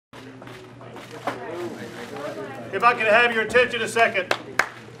If I can have your attention a second.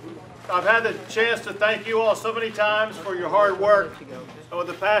 I've had the chance to thank you all so many times for your hard work over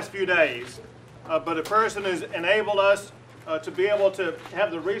the past few days. But a person who's enabled us to be able to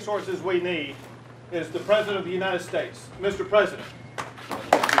have the resources we need is the President of the United States. Mr. President.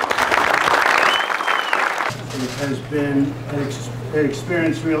 It has been an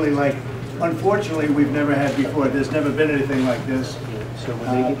experience really like, unfortunately, we've never had before. There's never been anything like this.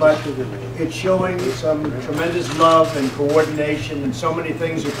 But it's showing some tremendous love and coordination, and so many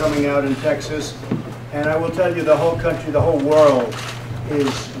things are coming out in Texas. And I will tell you, the whole country, the whole world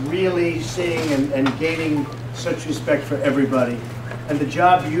is really seeing and gaining such respect for everybody. And the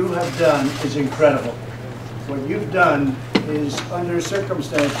job you have done is incredible. What you've done is, under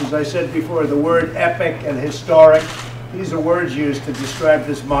circumstances, I said before, the word epic and historic, these are words used to describe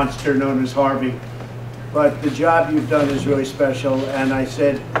this monster known as Harvey. But the job you've done is really special, and I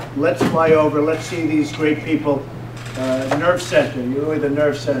said, let's fly over, let's see these great people. Nerve Center, you're really the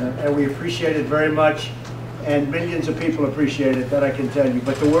nerve center, and we appreciate it very much, and millions of people appreciate it, that I can tell you.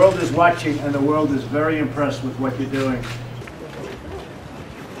 But the world is watching, and the world is very impressed with what you're doing.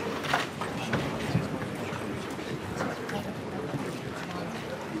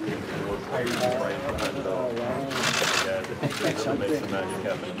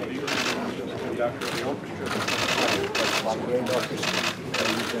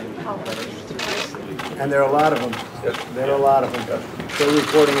 And there are a lot of them. There are a lot of them. They're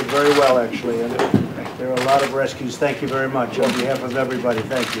reporting it very well, actually. And there are a lot of rescues. Thank you very much on behalf of everybody.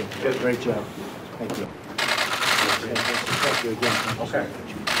 Thank you. Great job. Thank you. Thank you again. Okay.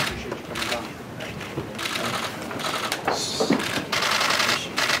 Appreciate you coming down.